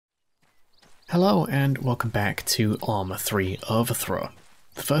Hello and welcome back to ArmA 3 Overthrow.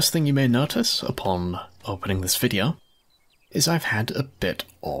 The first thing you may notice upon opening this video is I've had a bit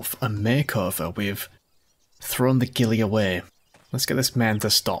of a makeover. We've thrown the ghillie away. Let's get this man to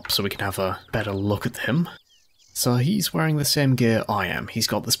stop so we can have a better look at him. So he's wearing the same gear I am. He's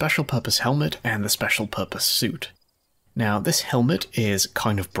got the special purpose helmet and the special purpose suit. Now this helmet is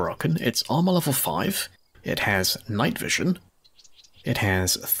kind of broken. It's armor level 5, it has night vision, it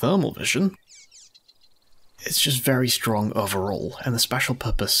has thermal vision. It's just very strong overall, and the special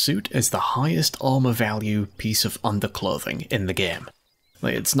purpose suit is the highest armor value piece of underclothing in the game.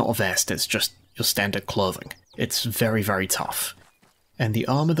 Like, it's not a vest, it's just your standard clothing. It's very, very tough. And the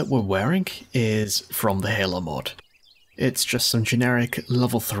armor that we're wearing is from the Halo mod. It's just some generic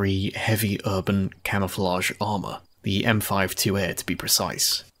level 3 heavy urban camouflage armor, the M52A to be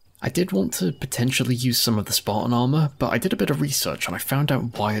precise. I did want to potentially use some of the Spartan armor, but I did a bit of research and I found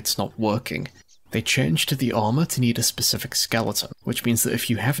out why it's not working. They changed the armor to need a specific skeleton, which means that if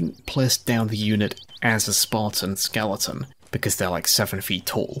you haven't placed down the unit as a Spartan skeleton, because they're like 7 feet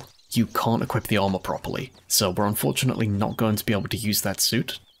tall, you can't equip the armor properly, so we're unfortunately not going to be able to use that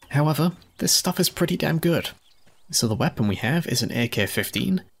suit. However, this stuff is pretty damn good. So the weapon we have is an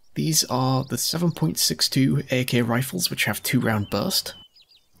AK-15. These are the 7.62 AK rifles which have 2-round burst.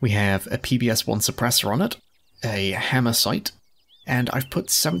 We have a PBS-1 suppressor on it, a hammer sight, and I've put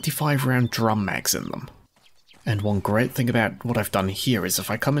 75-round drum mags in them. And one great thing about what I've done here is if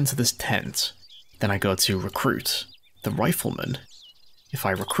I come into this tent, then I go to recruit the rifleman. If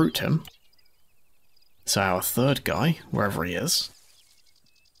I recruit him, so our third guy, wherever he is,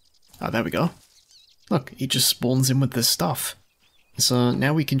 oh, there we go. Look, he just spawns in with this stuff. So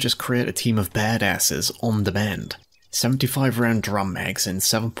now we can just create a team of badasses on demand. 75-round drum mags and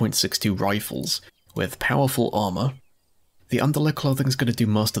 7.62 rifles with powerful armor. The underlay clothing is going to do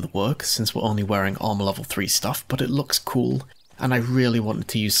most of the work since we're only wearing armor level 3 stuff, but it looks cool, and I really wanted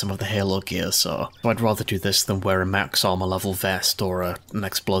to use some of the Halo gear, so I'd rather do this than wear a max armor level vest or an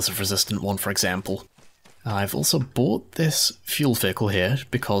explosive resistant one, for example. I've also bought this fuel vehicle here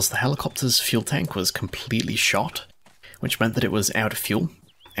because the helicopter's fuel tank was completely shot, which meant that it was out of fuel,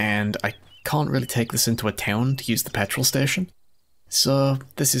 and I can't really take this into a town to use the petrol station, so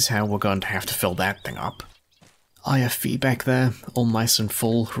this is how we're going to have to fill that thing up. IFV back there, all nice and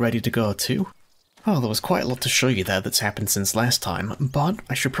full, ready to go too. Oh, there was quite a lot to show you there that's happened since last time, but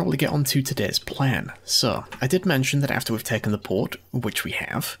I should probably get on to today's plan. So, I did mention that after we've taken the port, which we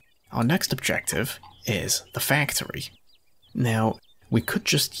have, our next objective is the factory. Now, we could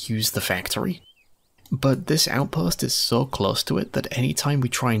just use the factory, but this outpost is so close to it that anytime we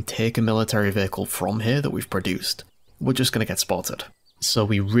try and take a military vehicle from here that we've produced, we're just going to get spotted. So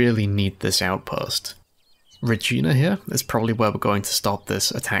we really need this outpost. Regina here is probably where we're going to stop this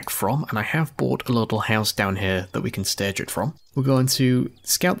attack from, and I have bought a little house down here that we can stage it from. We're going to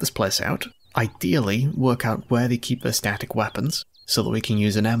scout this place out, ideally work out where they keep their static weapons, so that we can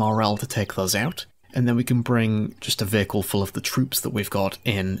use an MRL to take those out, and then we can bring just a vehicle full of the troops that we've got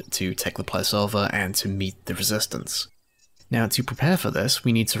in to take the place over and to meet the resistance. Now, to prepare for this,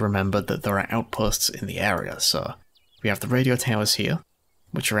 we need to remember that there are outposts in the area, so we have the radio towers here,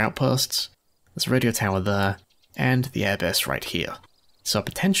 which are outposts. There's a radio tower there, and the airbase right here. So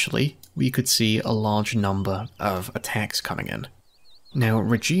potentially, we could see a large number of attacks coming in. Now,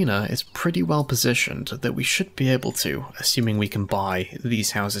 Regina is pretty well positioned that we should be able to, assuming we can buy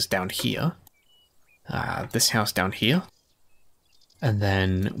these houses down here, this house down here, and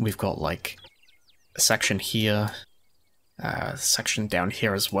then we've got like a section here, a section down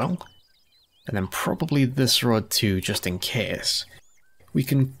here as well, and then probably this road too, just in case. We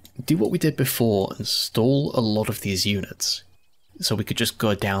can do what we did before and stall a lot of these units. So we could just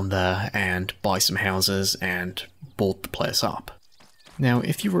go down there and buy some houses and board the place up. Now,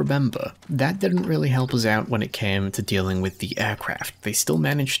 if you remember, that didn't really help us out when it came to dealing with the aircraft. They still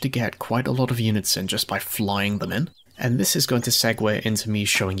managed to get quite a lot of units in just by flying them in. And this is going to segue into me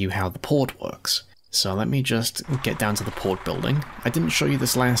showing you how the port works. So let me just get down to the port building. I didn't show you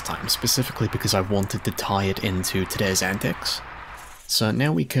this last time, specifically because I wanted to tie it into today's antics. So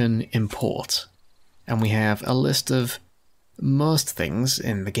now we can import, and we have a list of most things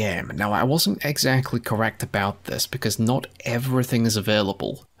in the game. Now, I wasn't exactly correct about this because not everything is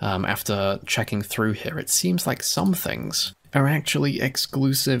available. After checking through here, it seems like some things are actually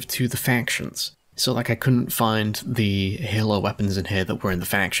exclusive to the factions. So like I couldn't find the Halo weapons in here that were in the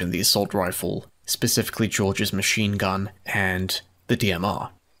faction, the assault rifle, specifically George's machine gun, and the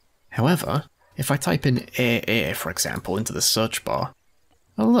DMR. However, if I type in AA, for example, into the search bar,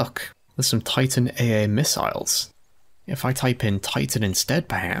 oh look, there's some Titan AA missiles. If I type in Titan instead,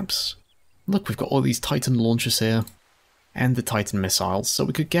 perhaps, Look, we've got all these Titan launchers here, and the Titan missiles, so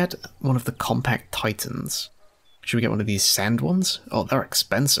we could get one of the compact Titans. Should we get one of these sand ones? Oh, they're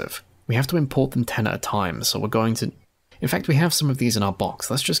expensive. We have to import them 10 at a time, so we're going to... In fact, we have some of these in our box.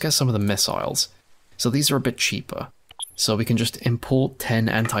 Let's just get some of the missiles. So these are a bit cheaper. So we can just import 10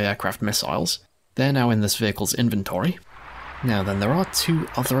 anti-aircraft missiles. They're now in this vehicle's inventory. Now then, there are 2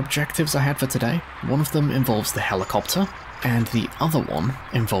 other objectives I had for today. One of them involves the helicopter, and the other one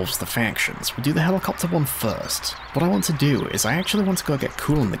involves the factions. We'll do the helicopter one first. What I want to do is I actually want to go get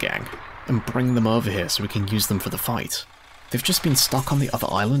Cool and the gang, and bring them over here so we can use them for the fight. They've just been stuck on the other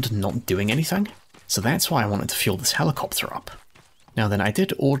island and not doing anything, so that's why I wanted to fuel this helicopter up. Now then, I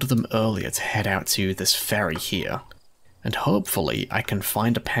did order them earlier to head out to this ferry here, and hopefully I can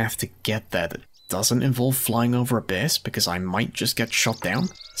find a path to get there that doesn't involve flying over a base, because I might just get shot down.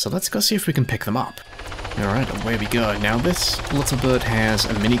 So let's go see if we can pick them up. Alright, away we go. Now this little bird has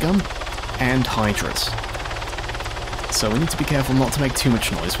a minigun and hydras. So we need to be careful not to make too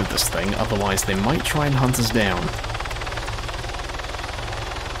much noise with this thing, otherwise they might try and hunt us down.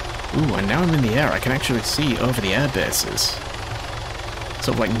 Ooh, and now I'm in the air, I can actually see over the air bases.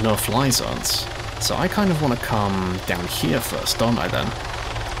 Sort of like no-fly zones. So I kind of want to come down here first, don't I then?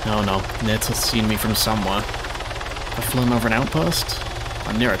 Oh no, Ned's seen me from somewhere. I've flown over an outpost?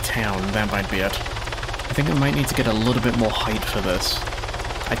 I'm near a town, that might be it. I think I might need to get a little bit more height for this.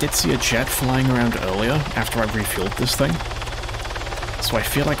 I did see a jet flying around earlier, after I refueled this thing. So I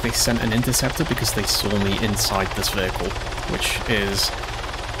feel like they sent an interceptor because they saw me inside this vehicle, which is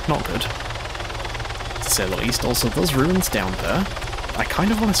not good, to say the least. Also, those ruins down there, I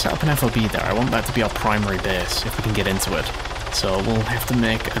kind of want to set up an FOB there. I want that to be our primary base, if we can get into it. So we'll have to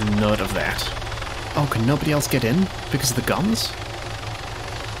make a note of that. Oh, can nobody else get in because of the guns?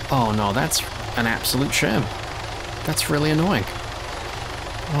 Oh no, that's an absolute shame. That's really annoying.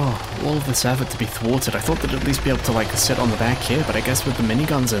 Oh, all of this effort to be thwarted. I thought they'd at least be able to, like, sit on the back here, but I guess with the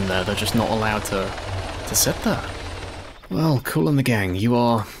miniguns in there, they're just not allowed to sit there. Well, Cool and the gang, you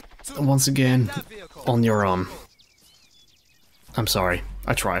are, once again, on your own. I'm sorry,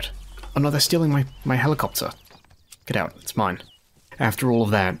 I tried. Oh no, they're stealing my helicopter. Get out, it's mine. After all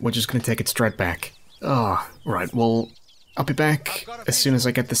of that, we're just gonna take it straight back. Oh, right, well, I'll be back as soon as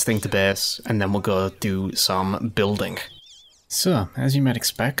I get this thing to base, and then we'll go do some building. So, as you might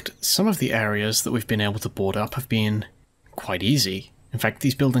expect, some of the areas that we've been able to board up have been quite easy. In fact,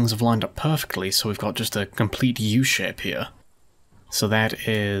 these buildings have lined up perfectly, so we've got just a complete U-shape here. So that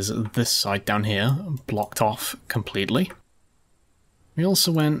is this side down here, blocked off completely. We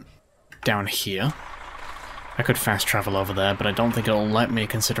also went down here. I could fast travel over there, but I don't think it'll let me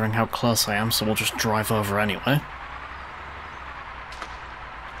considering how close I am, so we'll just drive over anyway.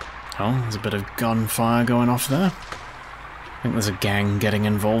 Oh, there's a bit of gunfire going off there. I think there's a gang getting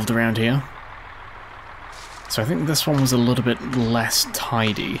involved around here. So I think this one was a little bit less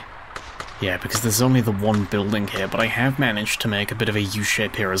tidy. Yeah, because there's only the one building here, but I have managed to make a bit of a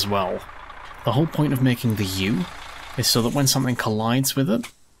U-shape here as well. The whole point of making the U is so that when something collides with it,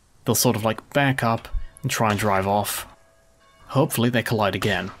 they'll sort of like back up and try and drive off. Hopefully they collide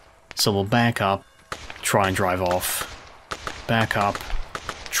again. So we'll back up, try and drive off, back up,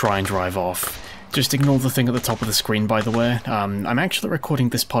 try and drive off. Just ignore the thing at the top of the screen, by the way. I'm actually recording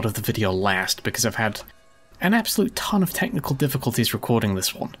this part of the video last because I've had an absolute ton of technical difficulties recording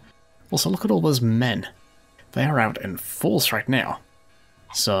this one. Also, look at all those men. They are out in force right now.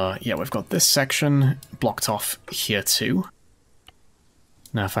 So, yeah, we've got this section blocked off here too.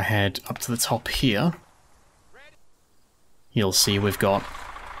 Now if I head up to the top here, you'll see we've got,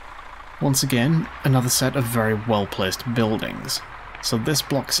 once again, another set of very well-placed buildings. So this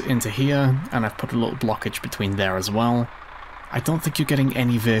blocks into here, and I've put a little blockage between there as well. I don't think you're getting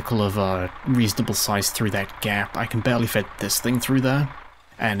any vehicle of a reasonable size through that gap. I can barely fit this thing through there,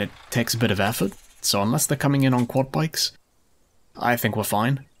 and it takes a bit of effort. So unless they're coming in on quad bikes, I think we're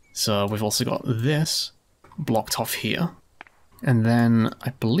fine. So we've also got this blocked off here. And then I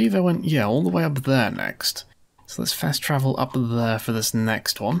believe I went, yeah, all the way up there next. So let's fast travel up there for this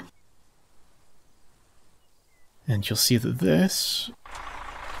next one. And you'll see that this,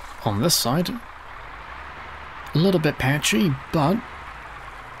 on this side, a little bit patchy, but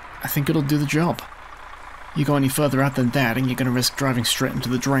I think it'll do the job. You go any further out than that and you're going to risk driving straight into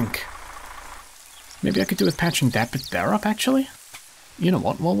the drink. Maybe I could do with patching that bit there up, actually? You know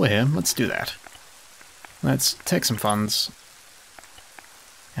what, while we're here, let's do that. Let's take some funds,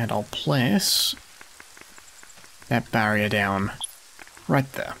 and I'll place that barrier down right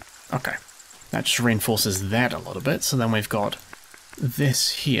there. Okay. That just reinforces that a little bit, so then we've got this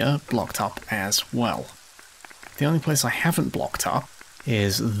here blocked up as well. The only place I haven't blocked up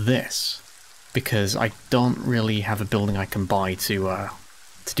is this. because I don't really have a building I can buy to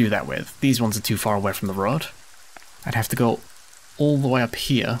do that with. These ones are too far away from the road. I'd have to go all the way up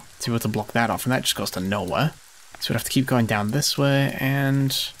here to be able to block that off, and that just goes to nowhere. So we'd have to keep going down this way,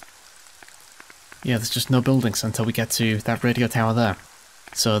 and yeah, there's just no buildings until we get to that radio tower there.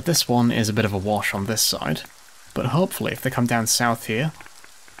 So this one is a bit of a wash on this side, but hopefully if they come down south here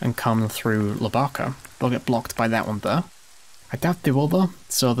and come through Labaka, they'll get blocked by that one there. I doubt they will though,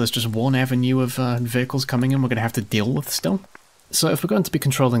 so there's just one avenue of vehicles coming in we're going to have to deal with still. So if we're going to be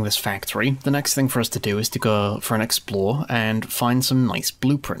controlling this factory, the next thing for us to do is to go for an explore and find some nice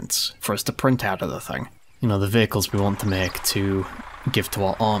blueprints for us to print out of the thing. You know, the vehicles we want to make to give to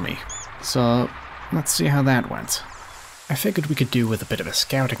our army. So let's see how that went. I figured we could do with a bit of a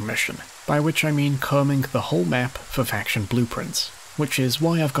scouting mission, by which I mean combing the whole map for faction blueprints, which is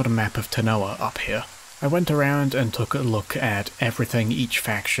why I've got a map of Tanoa up here. I went around and took a look at everything each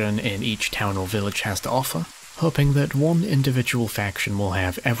faction in each town or village has to offer, hoping that one individual faction will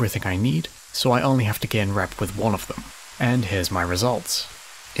have everything I need, so I only have to gain rep with one of them. And here's my results.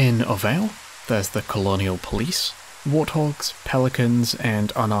 In Ovale, there's the Colonial Police. Warthogs, Pelicans,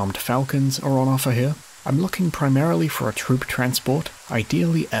 and Unarmed Falcons are on offer here. I'm looking primarily for a troop transport,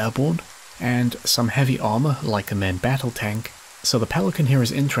 ideally airborne, and some heavy armor like a main battle tank, so the Pelican here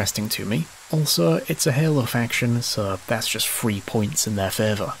is interesting to me. Also, it's a Halo faction, so that's just free points in their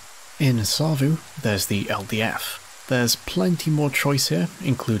favour. In Savu, there's the LDF. There's plenty more choice here,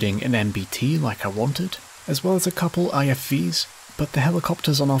 including an MBT like I wanted, as well as a couple IFVs, but the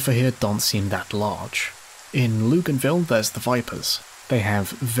helicopters on offer here don't seem that large. In Luganville, there's the Vipers. They have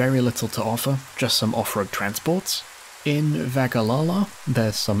very little to offer, just some off-road transports. In Vagalala,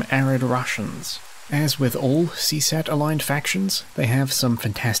 there's some arid rations. As with all CSAT-aligned factions, they have some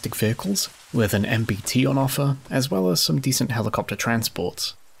fantastic vehicles, with an MBT on offer, as well as some decent helicopter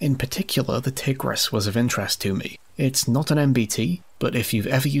transports. In particular, the Tigris was of interest to me. It's not an MBT, but if you've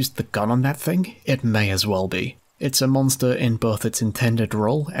ever used the gun on that thing, it may as well be. It's a monster in both its intended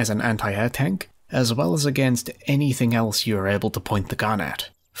role as an anti-air tank, as well as against anything else you are able to point the gun at.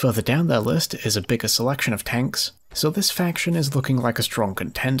 Further down their list is a bigger selection of tanks, so this faction is looking like a strong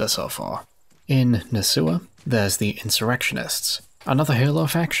contender so far. In Nasua, there's the Insurrectionists. Another Halo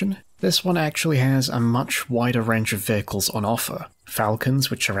faction. This one actually has a much wider range of vehicles on offer. Falcons,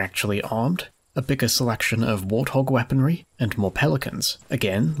 which are actually armed, a bigger selection of Warthog weaponry, and more Pelicans,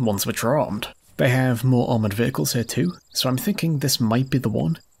 again, ones which are armed. They have more armoured vehicles here too, so I'm thinking this might be the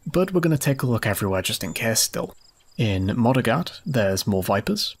one, but we're going to take a look everywhere just in case still. In Modagat, there's more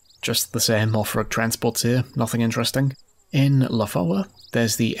Vipers, just the same off-road transports here, nothing interesting. In Lafoa,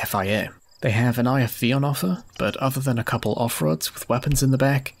 there's the FIA. They have an IFV on offer, but other than a couple off-roads with weapons in the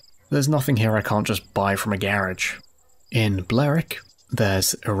back, there's nothing here I can't just buy from a garage. In Blerick,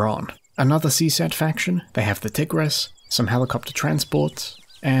 there's Iran. Another CSAT faction. They have the Tigris, some helicopter transports,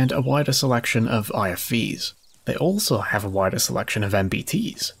 and a wider selection of IFVs. They also have a wider selection of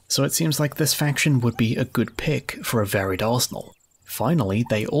MBTs, so it seems like this faction would be a good pick for a varied arsenal. Finally,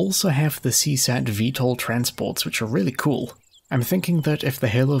 they also have the CSAT VTOL transports, which are really cool. I'm thinking that if the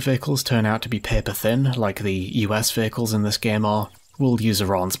Halo vehicles turn out to be paper thin, like the US vehicles in this game are, we'll use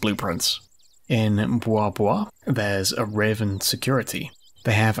Iran's blueprints. In Bois Bois, there's a Raven Security.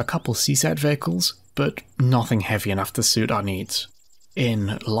 They have a couple CSAT vehicles, but nothing heavy enough to suit our needs.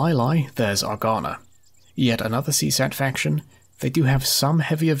 In Lai, there's Argana. Yet another CSAT faction. They do have some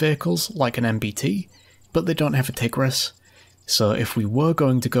heavier vehicles, like an MBT, but they don't have a Tigris, so if we were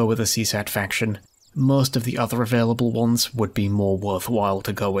going to go with a CSAT faction, most of the other available ones would be more worthwhile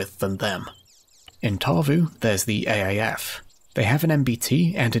to go with than them. In Tarvu, there's the AAF. They have an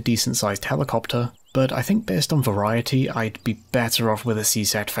MBT and a decent-sized helicopter, but I think based on variety, I'd be better off with a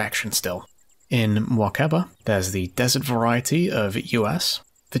CSAT faction still. In Mwakeba, there's the desert variety of US.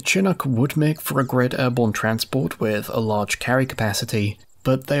 The Chinook would make for a great airborne transport with a large carry capacity,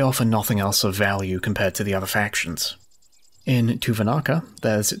 but they offer nothing else of value compared to the other factions. In Tuvanaka,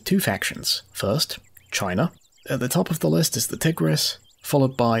 there's two factions. First, China. At the top of the list is the Tigris,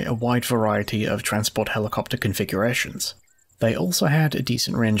 followed by a wide variety of transport helicopter configurations. They also had a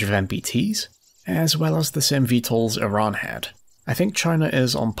decent range of MBTs, as well as the same VTOLs Iran had. I think China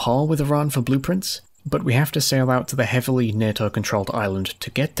is on par with Iran for blueprints, but we have to sail out to the heavily NATO-controlled island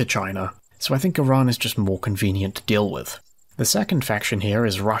to get to China, so I think Iran is just more convenient to deal with. The second faction here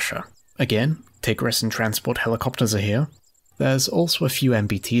is Russia. Again, Tigris and transport helicopters are here. There's also a few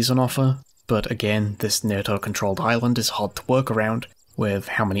MBTs on offer, but again, this NATO-controlled island is hard to work around, with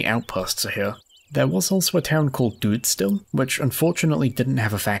how many outposts are here. There was also a town called Dudestill, which unfortunately didn't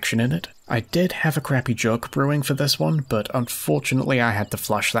have a faction in it. I did have a crappy joke brewing for this one, but unfortunately I had to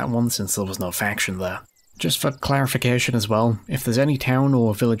flush that one since there was no faction there. Just for clarification as well, if there's any town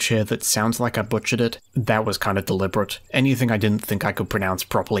or village here that sounds like I butchered it, that was kind of deliberate. Anything I didn't think I could pronounce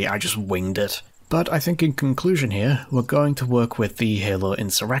properly, I just winged it. But I think in conclusion here, we're going to work with the Halo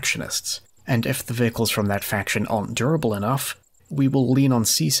insurrectionists, and if the vehicles from that faction aren't durable enough, we will lean on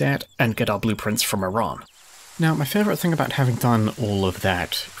CSAT and get our blueprints from Iran. Now, my favourite thing about having done all of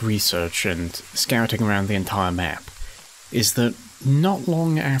that research and scouting around the entire map is that not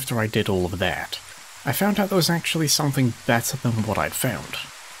long after I did all of that, I found out there was actually something better than what I'd found.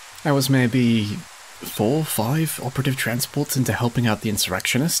 I was maybe 4 or 5 operative transports into helping out the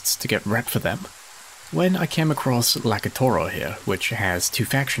insurrectionists to get rep for them, when I came across Lakatoro here, which has 2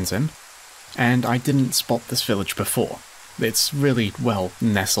 factions in, and I didn't spot this village before. It's really well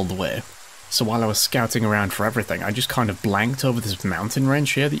nestled away. So while I was scouting around for everything, I just kind of blanked over this mountain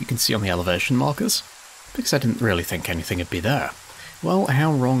range here that you can see on the elevation markers, because I didn't really think anything would be there. Well,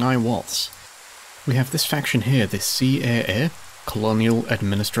 how wrong I was. We have this faction here, the CAA, Colonial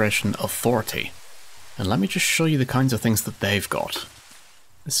Administration Authority. And let me just show you the kinds of things that they've got.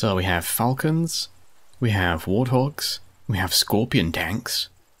 So we have Falcons, we have Warthogs, we have Scorpion tanks,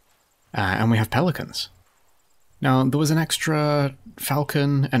 and we have Pelicans. Now, there was an extra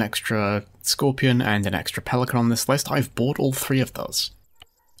Falcon, an extra Scorpion, and an extra Pelican on this list. I've bought all 3 of those.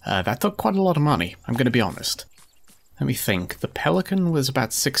 That took quite a lot of money, I'm going to be honest. Let me think. The Pelican was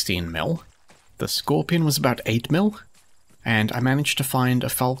about 16 mil, the Scorpion was about 8 mil, and I managed to find a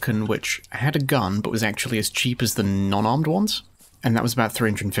Falcon which had a gun but was actually as cheap as the non-armed ones, and that was about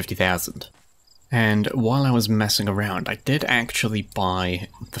 350,000. And while I was messing around, I did actually buy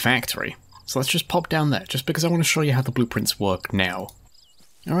the factory. So let's just pop down there, just because I want to show you how the blueprints work now.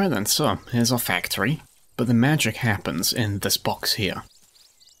 Alright then, so here's our factory, but the magic happens in this box here.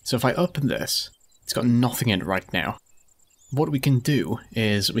 So if I open this, it's got nothing in it right now. What we can do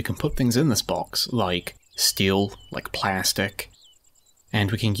is we can put things in this box, like steel, like plastic,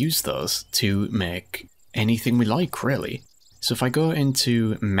 and we can use those to make anything we like, really. So if I go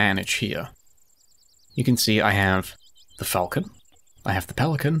into Manage here, you can see I have the Falcon, I have the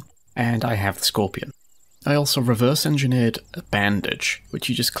Pelican, and I have the Scorpion. I also reverse engineered a bandage, which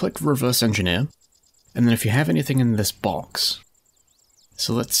you just click reverse engineer, and then if you have anything in this box,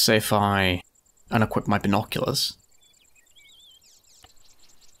 so let's say if I unequip my binoculars,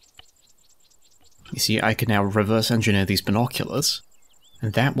 you see I can now reverse engineer these binoculars,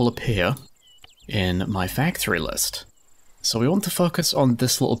 and that will appear in my factory list. So we want to focus on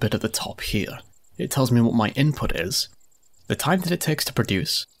this little bit at the top here. It tells me what my input is, the time that it takes to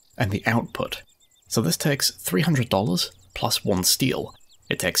produce, and the output. So this takes $300 plus 1 steel.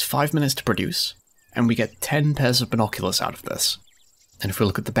 It takes 5 minutes to produce, and we get 10 pairs of binoculars out of this. And if we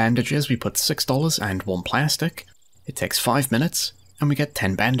look at the bandages, we put $6 and 1 plastic. It takes 5 minutes, and we get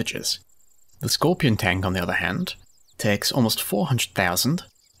 10 bandages. The Scorpion tank, on the other hand, takes almost 400,000,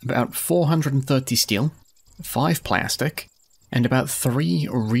 about 430 steel, 5 plastic, and about 3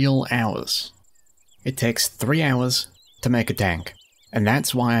 real hours. It takes 3 hours to make a tank. And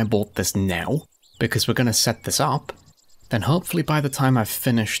that's why I bought this now, because we're going to set this up, then hopefully by the time I've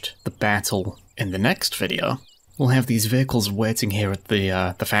finished the battle in the next video, we'll have these vehicles waiting here at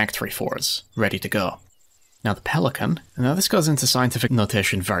the factory for us, ready to go. Now the Pelican, now this goes into scientific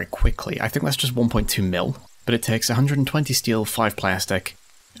notation very quickly, I think that's just 1.2 mil, but it takes 120 steel, 5 plastic,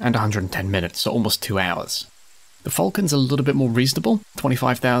 and 110 minutes, so almost 2 hours. The Falcon's a little bit more reasonable,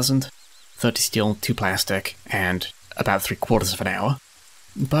 25,000, 30 steel, 2 plastic, and about 3/4 of an hour,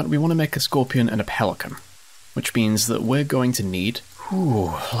 but we want to make a Scorpion and a Pelican, which means that we're going to need,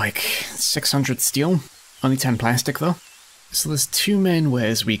 like 600 steel, only 10 plastic though. So there's 2 main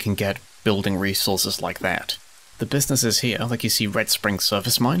ways we can get building resources like that. The businesses here, like you see Red Spring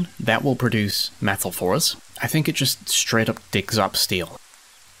Surface Mine, that will produce metal for us. I think it just straight up digs up steel.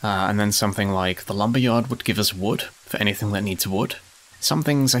 And then something like the Lumberyard would give us wood for anything that needs wood. Some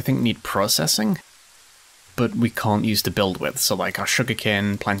things I think need processing, but we can't use to build with, so like our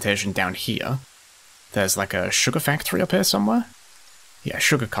sugarcane plantation down here, there's like a sugar factory up here somewhere? Yeah,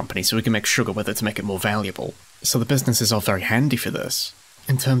 sugar company, so we can make sugar with it to make it more valuable. So the businesses are very handy for this.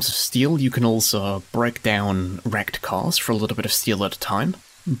 In terms of steel, you can also break down wrecked cars for a little bit of steel at a time,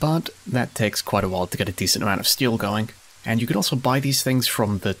 but that takes quite a while to get a decent amount of steel going, and you can also buy these things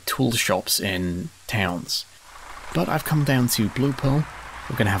from the tool shops in towns. But I've come down to Blue Pearl.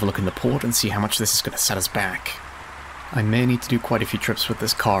 We're going to have a look in the port and see how much this is going to set us back. I may need to do quite a few trips with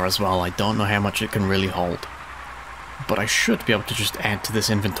this car as well, I don't know how much it can really hold. But I should be able to just add to this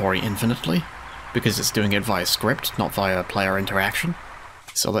inventory infinitely. because it's doing it via script, not via player interaction.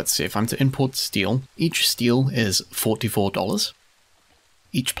 So let's see, if I'm to import steel, each steel is $44.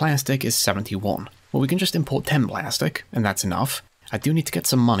 Each plastic is 71. Well, we can just import 10 plastic, and that's enough. I do need to get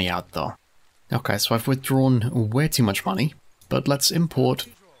some money out, though. Okay, so I've withdrawn way too much money, but let's import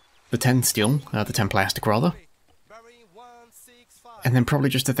the 10 steel, the 10 plastic rather, and then probably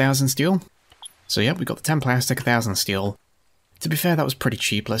just 1,000 steel. So yeah, we got the 10 plastic, 1,000 steel. To be fair, that was pretty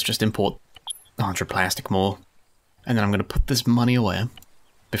cheap. Let's just import 100 plastic more, and then I'm going to put this money away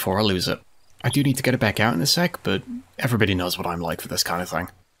before I lose it. I do need to get it back out in a sec, but everybody knows what I'm like for this kind of thing.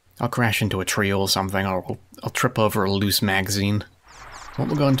 I'll crash into a tree or something, or I'll trip over a loose magazine. What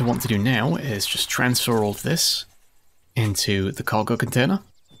we're going to want to do now is just transfer all of this into the cargo container.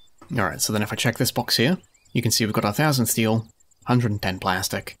 Alright, so then if I check this box here, you can see we've got 1,000 steel, 110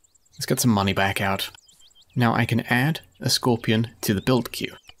 plastic. Let's get some money back out. Now I can add a scorpion to the build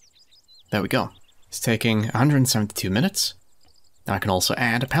queue. There we go. It's taking 172 minutes. Now I can also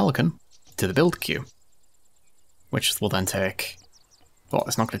add a pelican to the build queue, which will then take, well,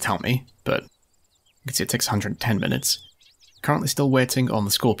 it's not going to tell me, but you can see it takes 110 minutes. Currently still waiting on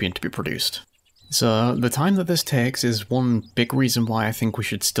the scorpion to be produced. So the time that this takes is one big reason why I think we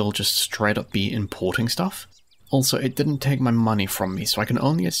should still just straight up be importing stuff. Also, it didn't take my money from me, so I can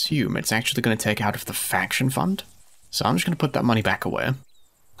only assume it's actually going to take out of the faction fund. So I'm just going to put that money back away.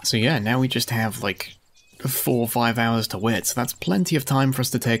 So yeah, now we just have like 4 or 5 hours to wait, so that's plenty of time for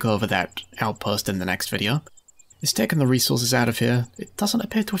us to take over that outpost in the next video. It's taken the resources out of here. It doesn't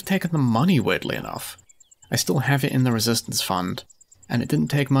appear to have taken the money, weirdly enough. I still have it in the resistance fund, and it didn't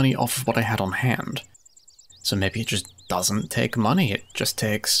take money off of what I had on hand. So maybe it just doesn't take money, it just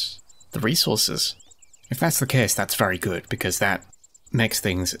takes the resources. If that's the case, that's very good, because that makes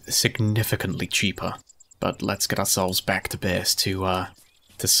things significantly cheaper. But let's get ourselves back to base to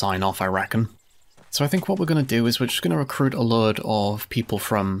sign off, I reckon. So I think what we're going to do is we're just going to recruit a load of people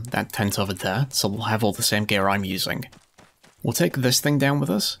from that tent over there, so we'll have all the same gear I'm using. We'll take this thing down with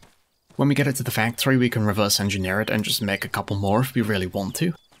us. When we get it to the factory, we can reverse engineer it and just make a couple more if we really want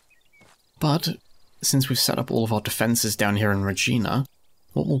to. But since we've set up all of our defenses down here in Regina,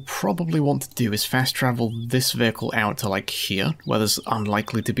 what we'll probably want to do is fast travel this vehicle out to like here, where there's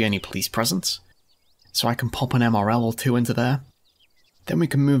unlikely to be any police presence. So I can pop an MRL or 2 into there. Then we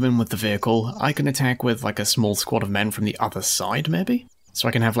can move in with the vehicle. I can attack with like a small squad of men from the other side, maybe? So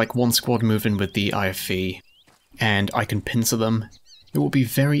I can have like one squad move in with the IFV, and I can pincer them. It will be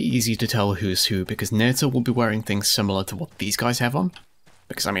very easy to tell who's who, because NATO will be wearing things similar to what these guys have on.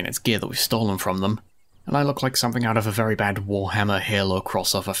 Because, I mean, it's gear that we've stolen from them. And I look like something out of a very bad Warhammer Halo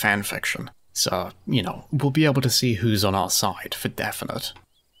crossover fanfiction. So, you know, we'll be able to see who's on our side, for definite.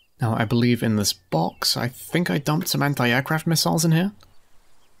 Now, I believe in this box, I think I dumped some anti-aircraft missiles in here.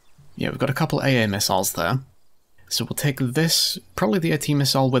 Yeah, we've got a couple AA missiles there. So we'll take this, probably the AT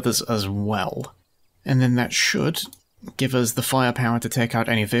missile with us as well. And then that should give us the firepower to take out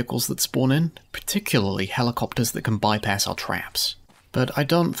any vehicles that spawn in, particularly helicopters that can bypass our traps. But I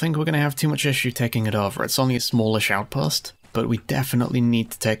don't think we're going to have too much issue taking it over. It's only a smallish outpost, but we definitely need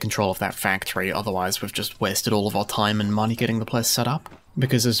to take control of that factory, otherwise we've just wasted all of our time and money getting the place set up.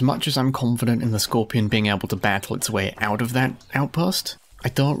 Because as much as I'm confident in the Scorpion being able to battle its way out of that outpost, I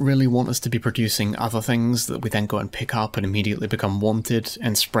don't really want us to be producing other things that we then go and pick up and immediately become wanted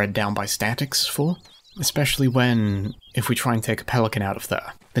and spread down by statics for. Especially when, if we try and take a Pelican out of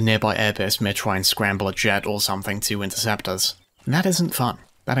there, the nearby airbase may try and scramble a jet or something to intercept us. And that isn't fun.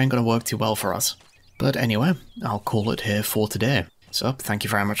 That ain't gonna work too well for us. But anyway, I'll call it here for today. So, thank you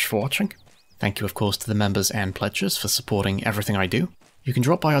very much for watching. Thank you of course to the members and pledgers for supporting everything I do. You can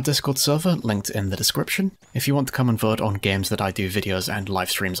drop by our Discord server, linked in the description, if you want to come and vote on games that I do videos and live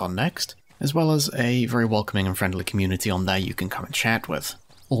streams on next, as well as a very welcoming and friendly community on there you can come and chat with.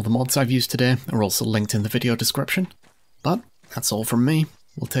 All the mods I've used today are also linked in the video description. But that's all from me.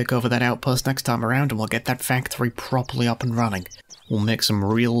 We'll take over that outpost next time around and we'll get that factory properly up and running. We'll make some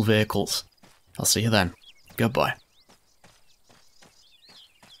real vehicles. I'll see you then. Goodbye.